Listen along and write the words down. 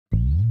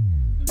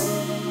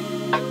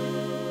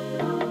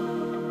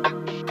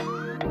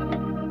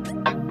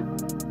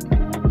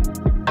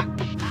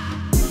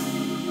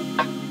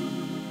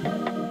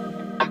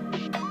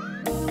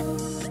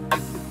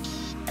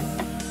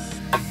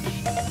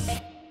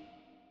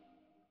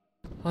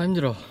아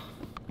힘들어.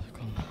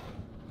 잠깐만.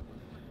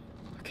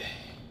 오케이.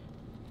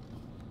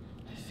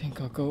 I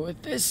think I'll go with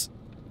this.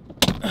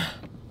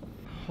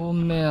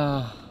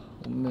 엄매야,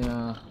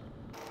 엄매야.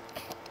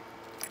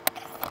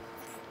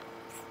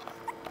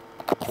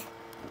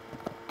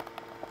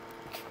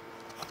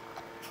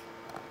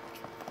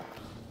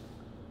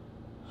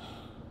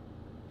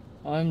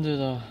 아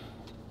힘들다.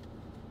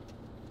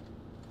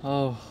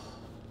 아우.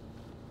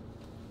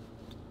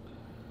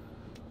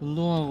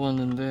 운동하고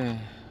왔는데,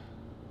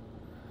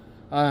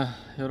 아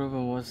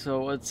여러분 what's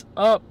up what's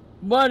up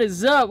what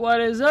is up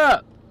what is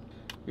up.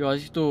 이거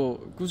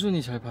아직도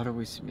꾸준히 잘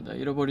바르고 있습니다.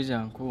 잃어버리지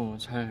않고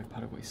잘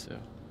바르고 있어요.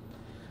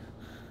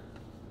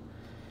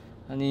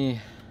 아니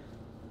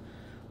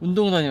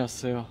운동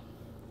다녀왔어요.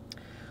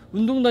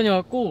 운동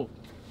다녀왔고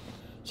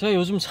제가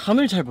요즘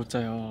잠을 잘 못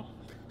자요.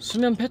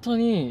 수면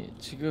패턴이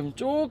지금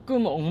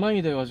조금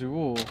엉망이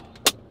돼가지고,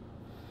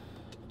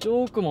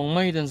 조금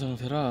엉망이 된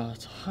상태라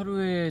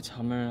하루에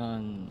잠을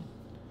한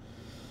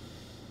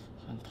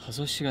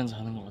 5시간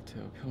자는 것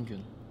같아요,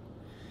 평균.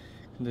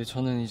 근데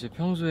저는 이제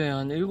평소에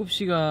한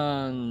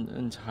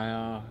 7시간은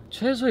자야,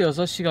 최소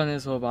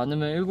 6시간에서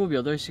많으면 7,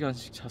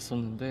 8시간씩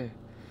잤었는데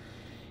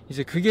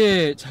이제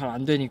그게 잘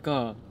안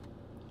되니까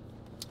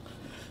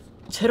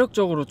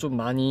체력적으로 좀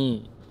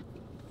많이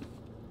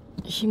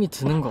힘이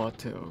드는 것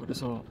같아요.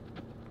 그래서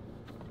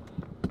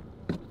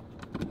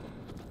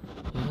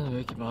얘는 왜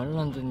이렇게 말을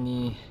안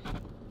듣니?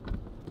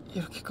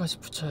 이렇게까지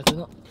붙여야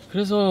되나?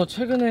 그래서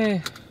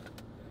최근에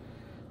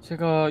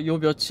제가 요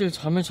며칠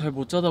잠을 잘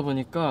못 자다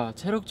보니까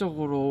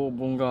체력적으로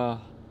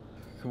뭔가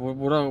그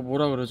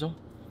뭐라 그러죠?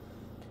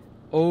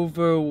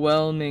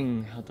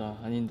 overwhelming 하다.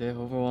 아닌데,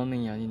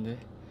 overwhelming이 아닌데,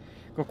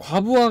 그러니까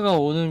과부하가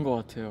오는 것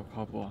같아요.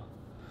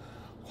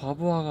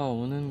 과부하가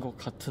오는 것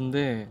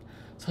같은데,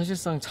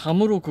 사실상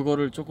잠으로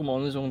그거를 조금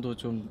어느 정도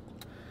좀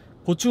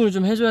보충을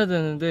좀 해줘야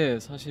되는데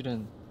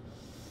사실은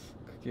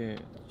그게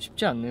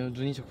쉽지 않네요.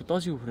 눈이 자꾸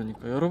떠지고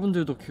그러니까.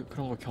 여러분들도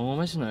그런 거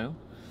경험하시나요?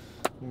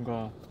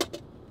 뭔가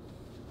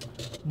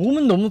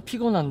몸은 너무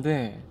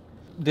피곤한데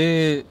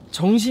내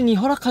정신이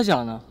허락하지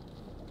않아.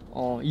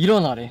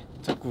 일어나래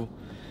자꾸.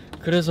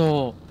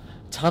 그래서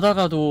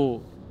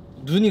자다가도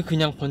눈이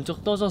그냥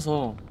번쩍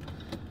떠져서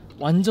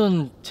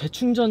완전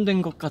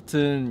재충전된 것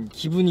같은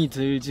기분이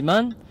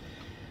들지만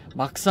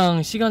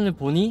막상 시간을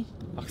보니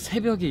막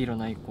새벽에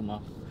일어나 있고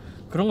막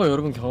그런 거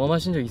여러분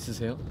경험하신 적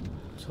있으세요?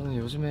 저는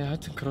요즘에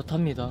하여튼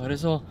그렇답니다.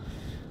 그래서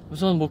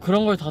우선 뭐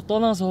그런 걸 다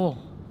떠나서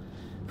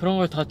그런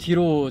걸 다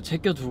뒤로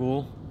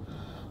제껴두고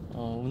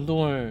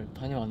운동을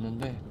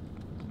다녀왔는데,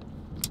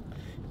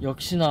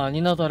 역시나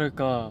아니나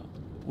다를까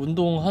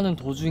운동하는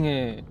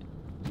도중에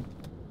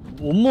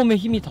온몸에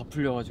힘이 다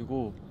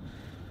풀려가지고,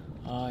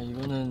 아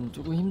이거는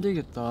조금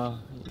힘들겠다,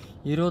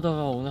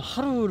 이러다가 오늘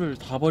하루를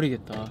다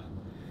버리겠다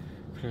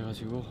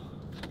그래가지고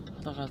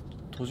하다가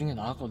도중에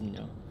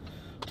나왔거든요.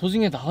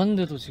 도중에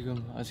나왔는데도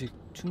지금 아직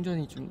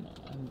충전이 좀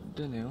안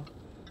되네요.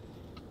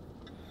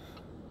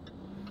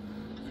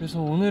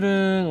 그래서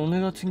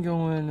오늘 같은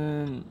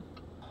경우에는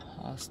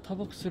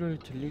스타벅스를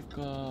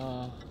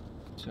들릴까.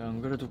 제가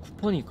안 그래도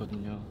쿠폰이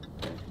있거든요.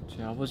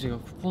 저희 아버지가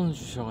쿠폰을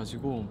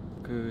주셔가지고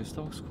그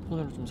스타벅스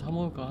쿠폰으로 좀 사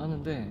먹을까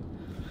하는데,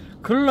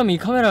 그러려면 이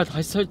카메라를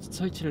다시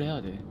설치를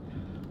해야 돼.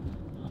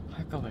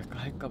 할까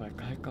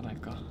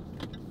말까.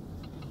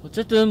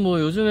 어쨌든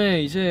뭐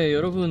요즘에 이제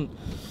여러분,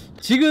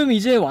 지금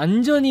이제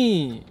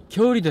완전히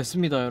겨울이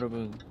됐습니다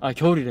여러분. 아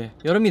겨울이래,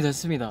 여름이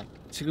됐습니다.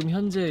 지금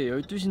현재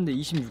 12시인데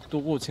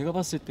 26도고 제가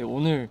봤을 때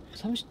오늘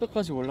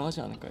 30도까지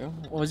올라가지 않을까요?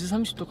 어제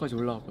 30도까지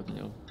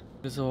올라갔거든요.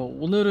 그래서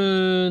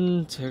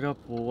오늘은 제가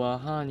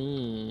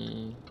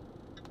보아하니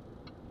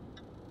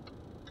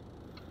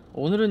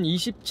오늘은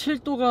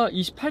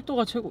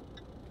 28도가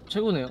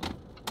최고네요.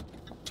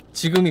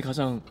 지금이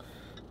가장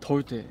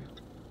더울 때예요.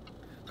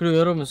 그리고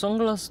여러분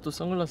선글라스도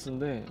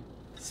선글라스인데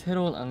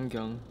새로운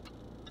안경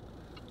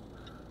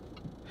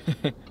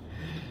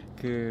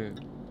그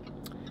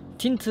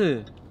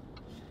틴트,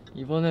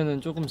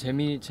 이번에는 조금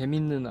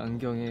재밌는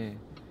안경에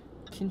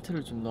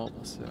틴트를 좀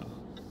넣어봤어요.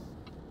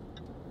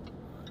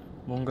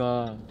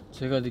 뭔가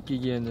제가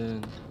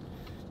느끼기에는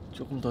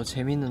조금 더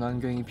재밌는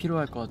안경이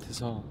필요할 것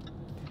같아서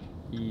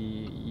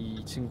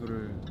이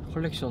친구를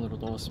컬렉션으로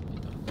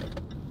넣었습니다.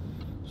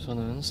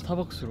 저는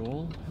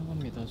스타벅스로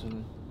향합니다.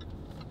 저는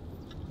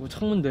뭐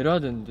창문 내려야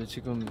되는데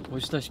지금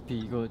보시다시피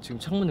이거 지금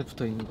창문에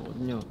붙어 있는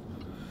거거든요.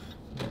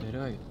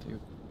 내려야겠다. 이거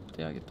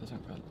떼야겠다.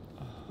 잠깐.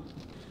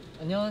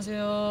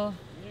 안녕하세요.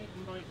 네,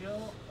 금방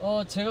할게요.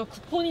 제가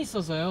쿠폰이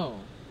있어서요.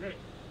 네.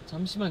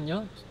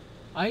 잠시만요.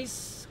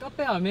 아이스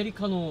카페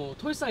아메리카노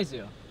톨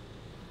사이즈요.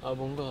 아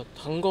뭔가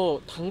단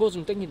거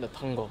좀 땡긴다.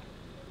 단 거.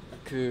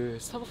 그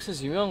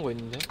스타벅스에서 유명한 거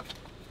있는데,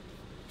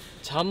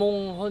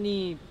 자몽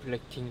허니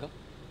블랙티인가?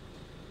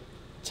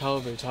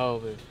 자업을.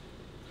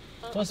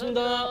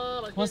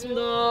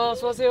 고맙습니다.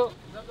 수고하세요.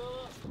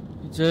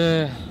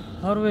 이제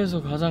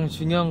하루에서 가장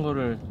중요한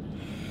거를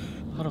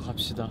하러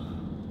갑시다.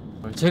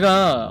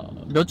 제가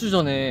몇 주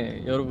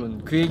전에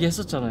여러분 그 얘기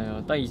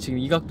했었잖아요. 딱 지금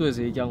이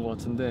각도에서 얘기한 것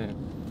같은데,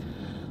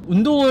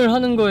 운동을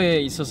하는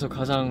거에 있어서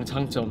가장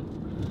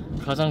장점,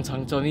 가장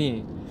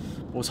장점이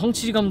뭐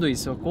성취감도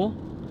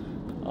있었고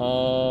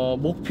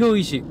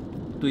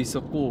목표의식도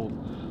있었고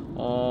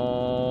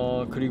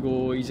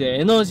그리고 이제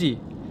에너지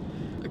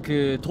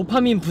그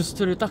도파민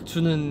부스트를 딱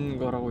주는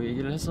거라고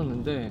얘기를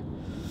했었는데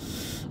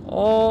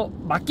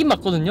맞긴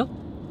맞거든요.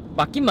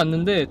 맞긴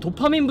맞는데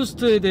도파민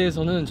부스트에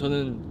대해서는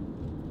저는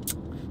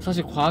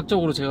사실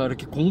과학적으로 제가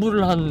이렇게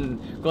공부를 한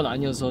건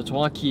아니어서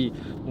정확히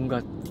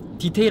뭔가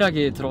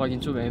디테일하게 들어가긴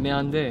좀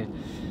애매한데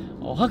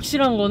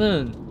확실한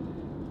거는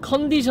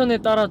컨디션에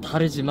따라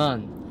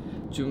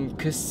다르지만 좀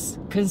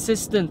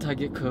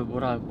컨시스턴트하게 그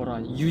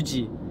뭐라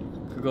유지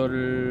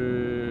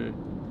그거를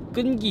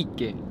끈기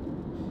있게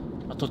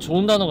더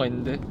좋은 단어가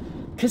있는데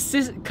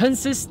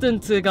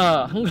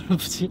컨시스턴트가 한글로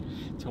뭐지?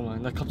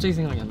 잠깐만 나 갑자기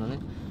생각이 안 나네.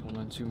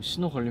 잠깐만 지금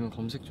신호 걸리면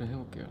검색 좀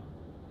해볼게요.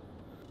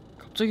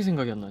 갑자기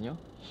생각이 안 나냐?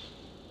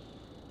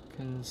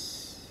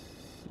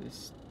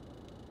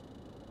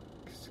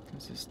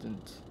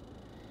 consistent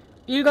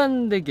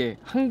일관되게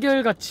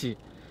한결같이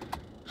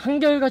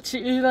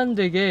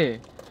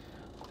일관되게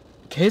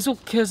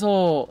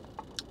계속해서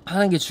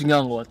하는 게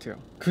중요한 것 같아요.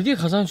 그게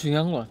가장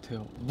중요한 것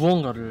같아요.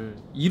 무언가를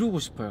이루고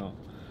싶어요.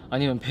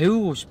 아니면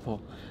배우고 싶어.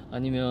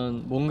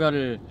 아니면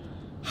뭔가를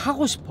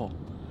하고 싶어.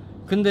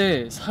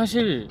 근데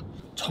사실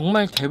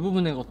정말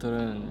대부분의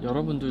것들은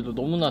여러분들도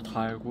너무나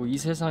다 알고 이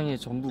세상에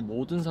전부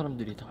모든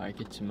사람들이 다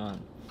알겠지만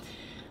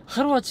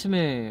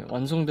하루아침에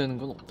완성되는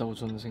건 없다고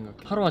저는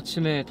생각해요.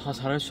 하루아침에 다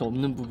잘할 수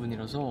없는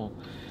부분이라서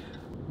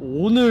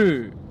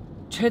오늘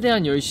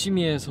최대한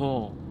열심히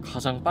해서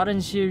가장 빠른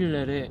시일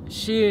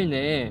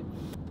내에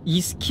이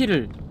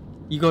스킬을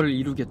이거를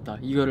이루겠다,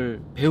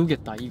 이거를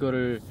배우겠다,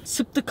 이거를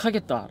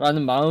습득하겠다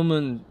라는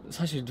마음은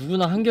사실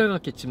누구나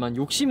한결같겠지만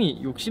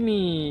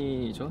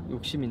욕심이죠.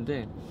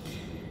 욕심인데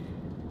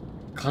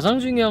가장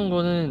중요한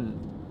거는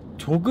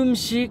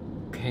조금씩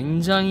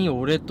굉장히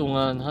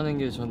오랫동안 하는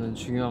게 저는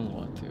중요한 것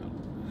같아요.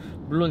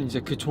 물론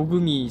이제 그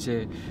조금이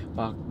이제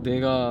막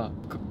내가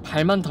그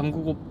발만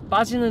담그고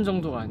빠지는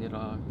정도가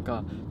아니라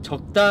그러니까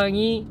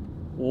적당히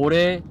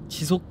오래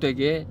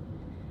지속되게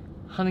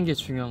하는 게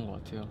중요한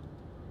것 같아요.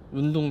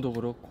 운동도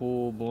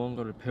그렇고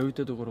무언가를 배울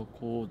때도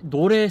그렇고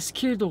노래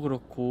스킬도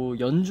그렇고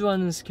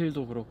연주하는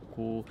스킬도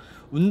그렇고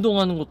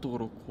운동하는 것도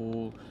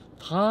그렇고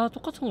다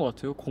똑같은 것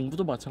같아요.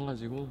 공부도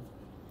마찬가지고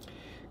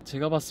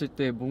제가 봤을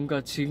때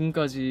뭔가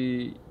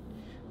지금까지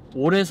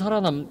오래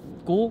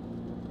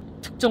살아남고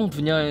특정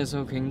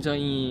분야에서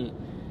굉장히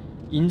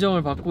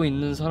인정을 받고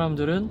있는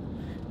사람들은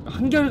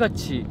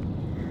한결같이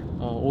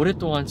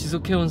오랫동안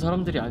지속해온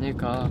사람들이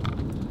아닐까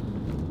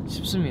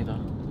싶습니다.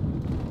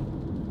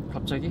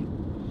 갑자기?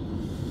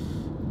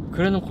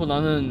 그래놓고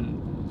나는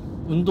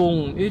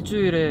운동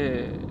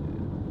일주일에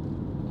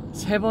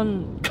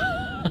 3번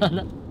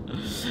하나?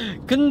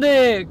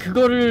 근데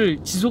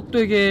그거를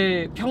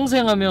지속되게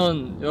평생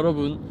하면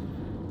여러분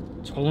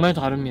정말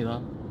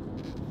다릅니다.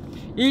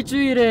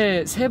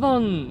 일주일에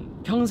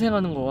 3번 평생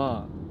하는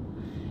거와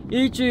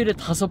일주일에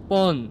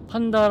 5번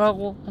한 달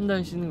하고 한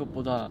달 쉬는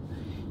것보다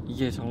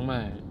이게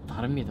정말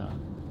다릅니다.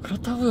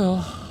 그렇다고요.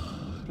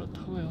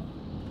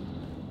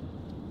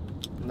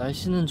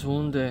 날씨는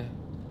좋은데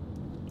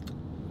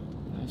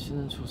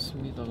날씨는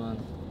좋습니다만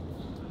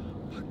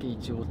밖에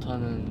있지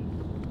못하는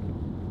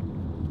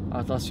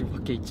나 지금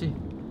밖에 있지?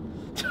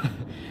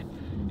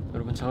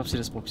 여러분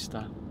작업실에서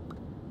봅시다.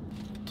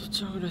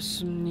 도착을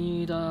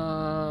했습니다.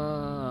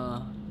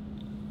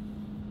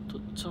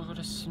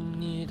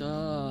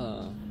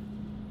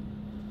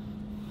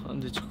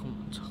 근데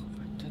잠깐만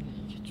작업할 때는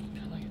이게 좀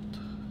편하겠다.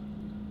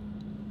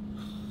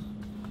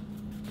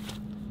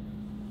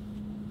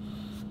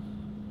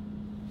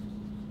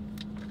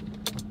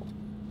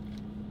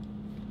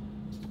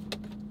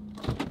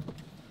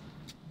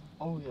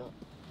 어우야.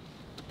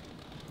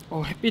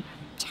 햇빛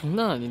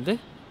장난 아닌데?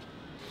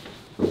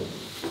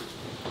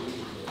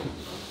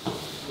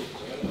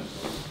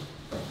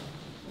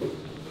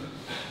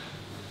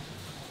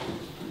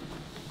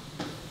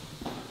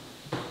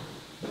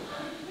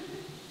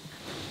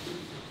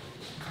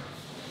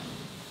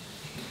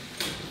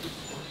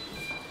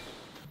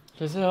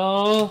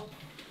 계세요.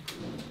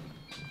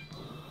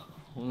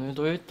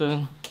 오늘도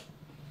 1등.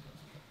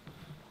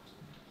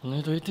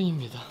 오늘도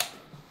 1등입니다.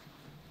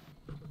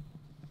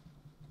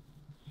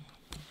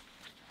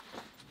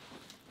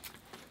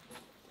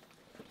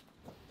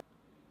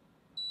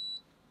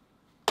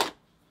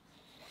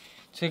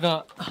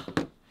 제가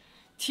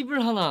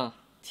팁을 하나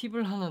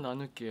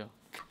나눌게요.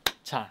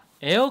 자,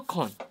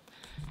 에어컨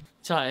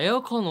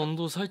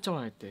온도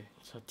설정할 때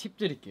팁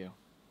드릴게요.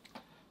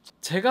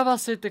 제가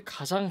봤을 때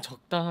가장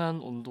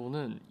적당한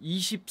온도는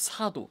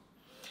 24도.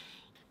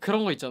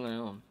 그런 거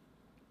있잖아요.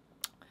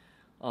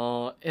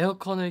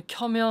 에어컨을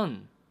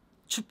켜면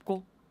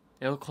춥고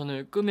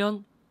에어컨을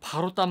끄면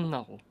바로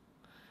땀나고,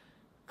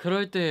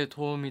 그럴 때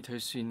도움이 될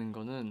수 있는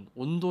거는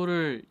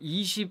온도를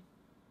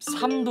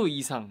 23도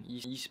이상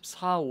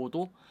 24,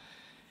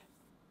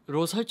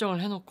 5도로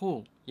설정을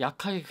해놓고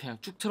약하게 그냥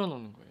쭉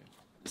틀어놓는 거예요.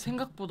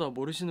 생각보다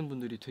모르시는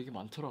분들이 되게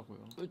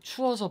많더라고요.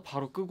 추워서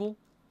바로 끄고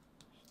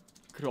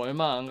그리고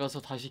얼마 안 가서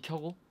다시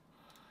켜고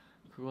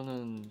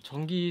그거는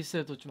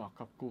전기세도 좀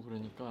아깝고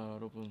그러니까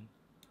여러분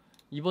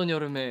이번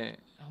여름에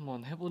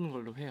한번 해보는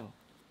걸로 해요.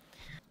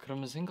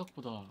 그러면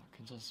생각보다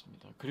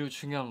괜찮습니다. 그리고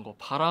중요한 거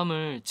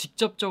바람을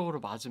직접적으로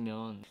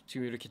맞으면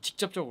지금 이렇게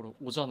직접적으로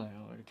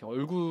오잖아요. 이렇게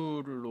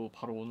얼굴로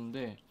바로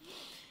오는데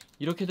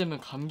이렇게 되면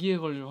감기에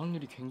걸릴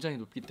확률이 굉장히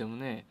높기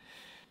때문에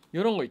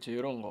이런 거 있죠.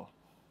 이런 거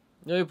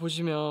여기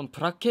보시면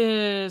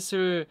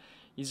브라켓을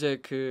이제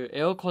그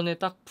에어컨에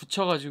딱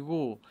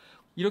붙여가지고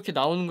이렇게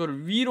나오는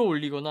거를 위로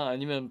올리거나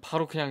아니면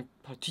바로 그냥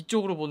바로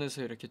뒤쪽으로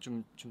보내서 이렇게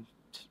좀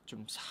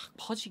싹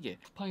퍼지게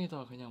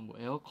쿠팡에다가 그냥 뭐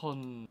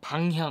에어컨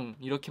방향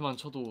이렇게만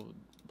쳐도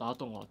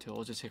나왔던 것 같아요.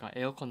 어제 제가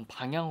에어컨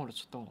방향으로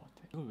쳤던 것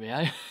같아요. 이걸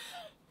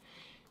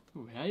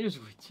왜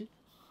알려주고 있지?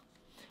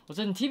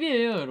 어쨌든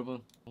팁이에요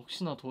여러분.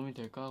 혹시나 도움이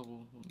될까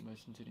하고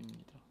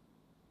말씀드립니다.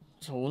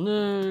 자,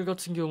 오늘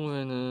같은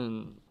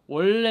경우에는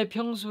원래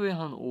평소에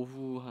한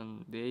오후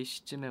한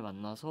 4시쯤에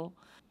만나서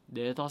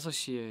 4,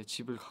 5시에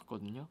집을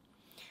갔거든요.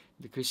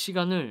 근데 그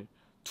시간을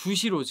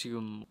 2시로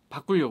지금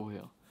바꾸려고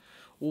해요.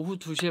 오후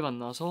 2시에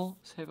만나서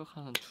새벽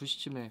한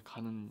 2시쯤에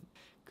가는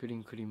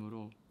그런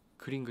그림으로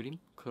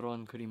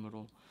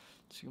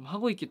지금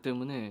하고 있기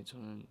때문에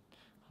저는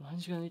한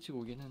 1시간 일찍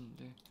오긴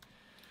했는데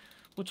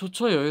뭐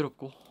좋죠.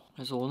 여유롭고.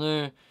 그래서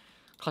오늘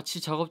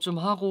같이 작업 좀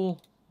하고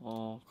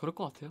그럴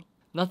것 같아요.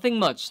 Nothing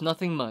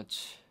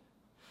much.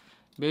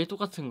 매일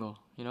똑같은 거,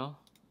 you know?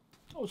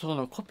 잠깐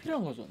나 커피를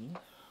안 가져왔네.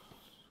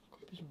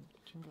 커피 좀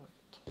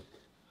챙겨야겠다.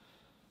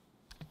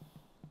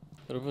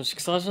 여러분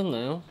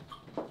식사하셨나요?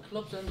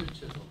 클럽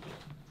샌드위치에서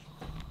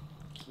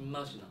김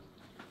맛이 나.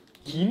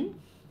 김?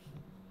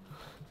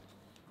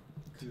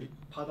 그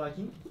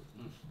바닥임?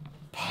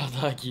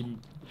 바닥임.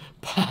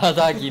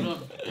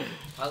 그럼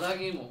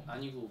바닥이 뭐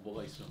아니고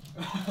뭐가 있어?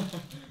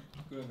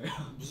 그러네요.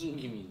 무슨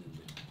김이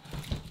있는데?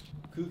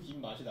 그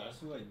김 맛이 날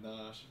수가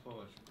있나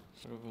싶어가지고.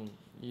 여러분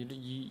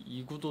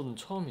이 구도는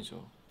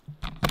처음이죠.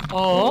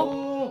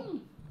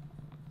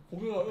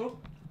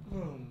 고기가요?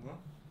 그런가?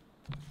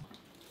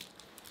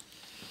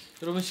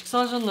 여러분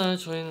식사하셨나요?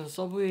 저희는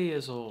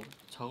서브웨이에서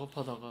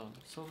작업하다가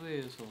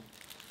서브웨이에서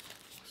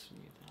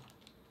왔습니다.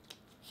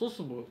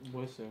 소스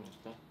뭐 했어요?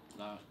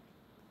 나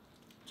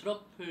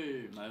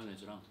트러플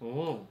마요네즈랑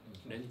오.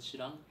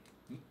 렌치랑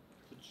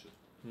후추.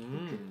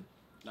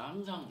 나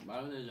항상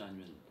마요네즈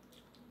아니면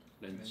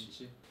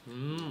렌치.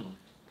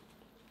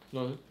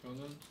 너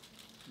저는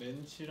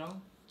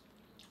렌치랑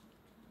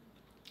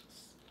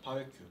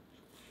바베큐.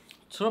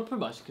 트러플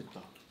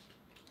맛있겠다.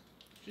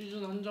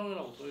 시즌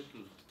한정이라고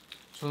써있던데.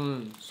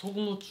 저는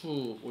소금,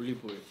 후추,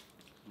 올리브오일.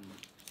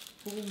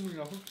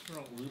 소금물이랑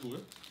후추랑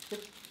올리브오일?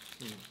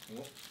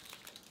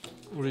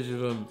 우리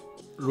지금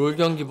롤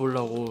경기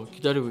보려고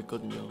기다리고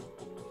있거든요.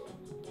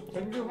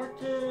 젠지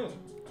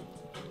화이팅!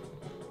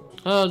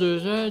 하나 둘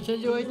셋,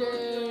 젠지 화이팅!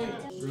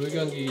 롤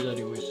경기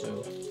기다리고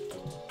있어요.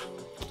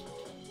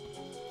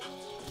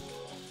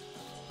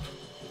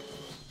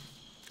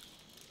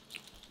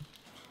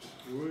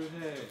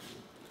 올해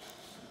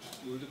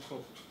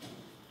롤드컵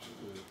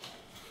그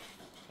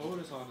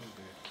서울에서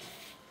하는데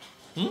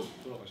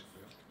돌아가실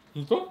거예요?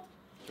 진짜?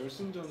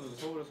 결승전은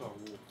서울에서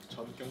하고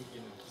전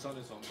경기는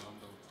부산에서 한번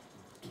한다고.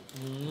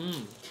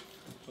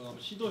 전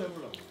한번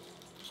시도해보려고.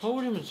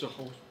 서울이면 진짜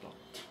가고 싶다.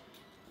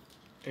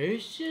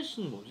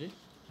 LCS는 뭐지?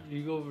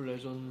 리그 오브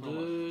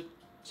레전드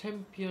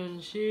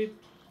챔피언십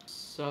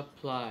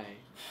서플라이.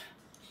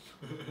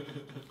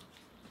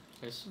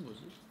 S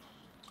뭐지?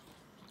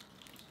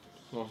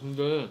 와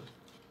근데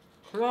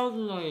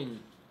클라우드9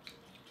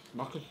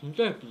 마크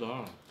진짜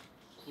예쁘다.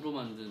 구로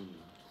만든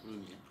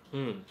구름이야.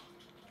 응,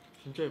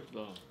 진짜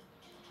예쁘다.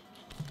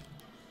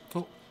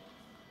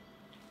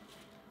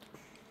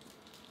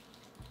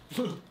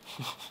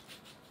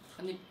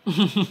 한입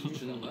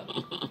주는 거야?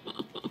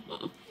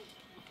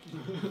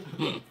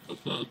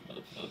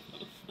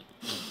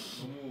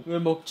 너무 왜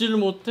먹지를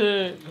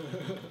못해?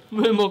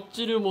 왜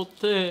먹지를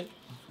못해?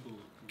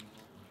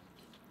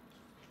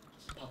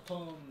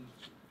 바텀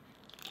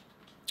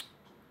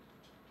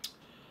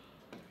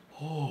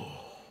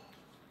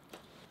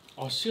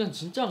아 시간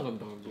진짜 안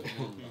간다 근데.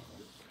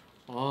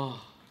 아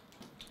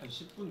한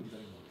 10분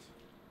기다린 거 같아요.